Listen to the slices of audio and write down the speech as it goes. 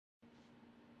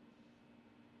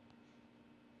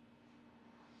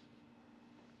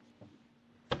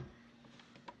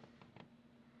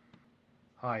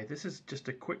Hi, this is just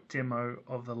a quick demo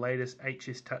of the latest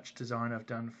HSTouch Designer I've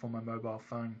done for my mobile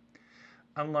phone.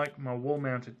 Unlike my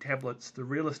wall-mounted tablets, the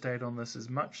real estate on this is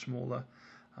much smaller,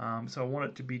 so I want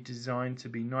it to be designed to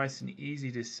be nice and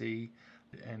easy to see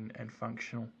and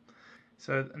functional.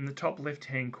 So in the top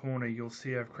left-hand corner, you'll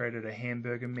see I've created a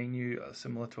hamburger menu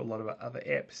similar to a lot of other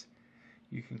apps.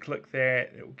 You can click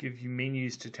that, it will give you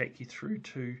menus to take you through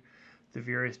to the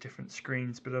various different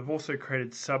screens, but I've also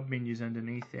created sub-menus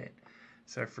underneath that.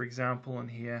 So for example, in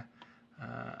here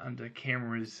under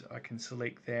cameras, I can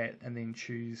select that and then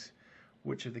choose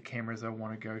which of the cameras I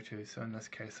want to go to. So in this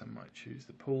case, I might choose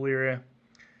the pool area.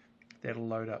 That'll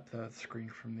load up the screen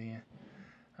from there.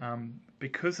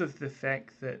 Because of the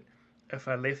fact that if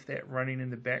I left that running in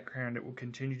the background, it will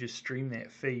continue to stream that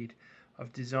feed,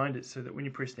 I've designed it so that when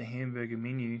you press the hamburger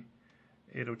menu,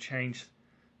 it'll change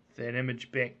that image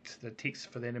back to the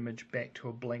text for that image back to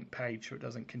a blank page, so it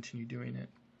doesn't continue doing it.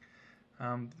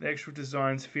 The actual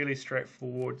design is fairly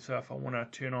straightforward, so if I want to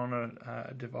turn on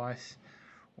a device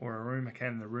or a room, I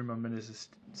can. The room I'm in is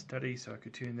a study, so I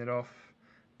could turn that off,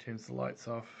 turns the lights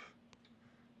off,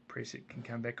 press it can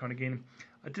come back on again.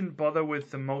 I didn't bother with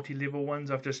the multi-level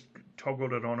ones, I've just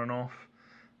toggled it on and off.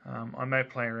 I may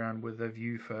play around with a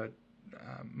view for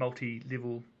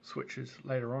multi-level switches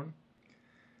later on.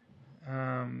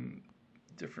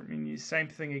 Different menus, same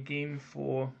thing again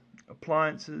for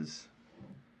appliances.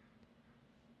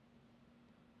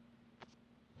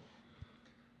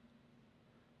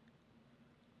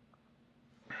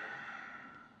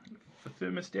 For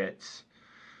thermostats,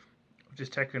 I've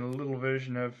just taken a little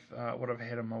version of what I've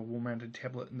had on my wall-mounted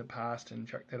tablet in the past and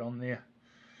chucked that on there.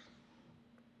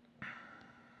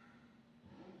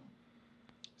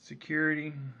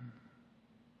 Security.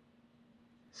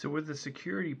 So with the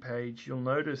security page, you'll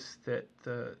notice that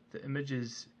the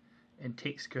images and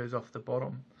text goes off the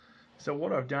bottom. So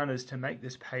what I've done is to make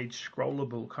this page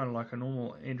scrollable, kind of like a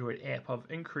normal Android app, I've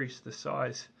increased the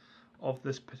size of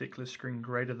this particular screen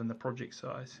greater than the project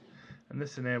size. And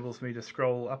this enables me to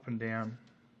scroll up and down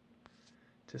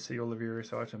to see all the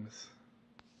various items.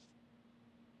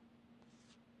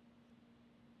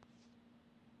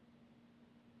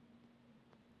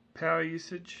 Power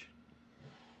usage.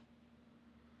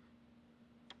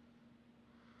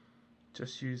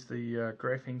 Just use the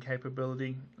graphing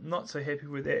capability. I'm not so happy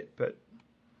with that, but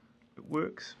it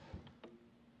works.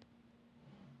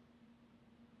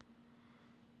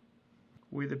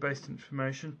 Weather-based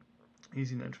information,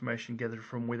 using the information gathered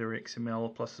from Weather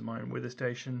XML plus my own weather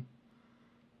station.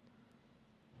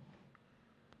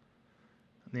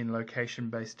 And then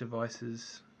location-based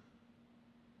devices,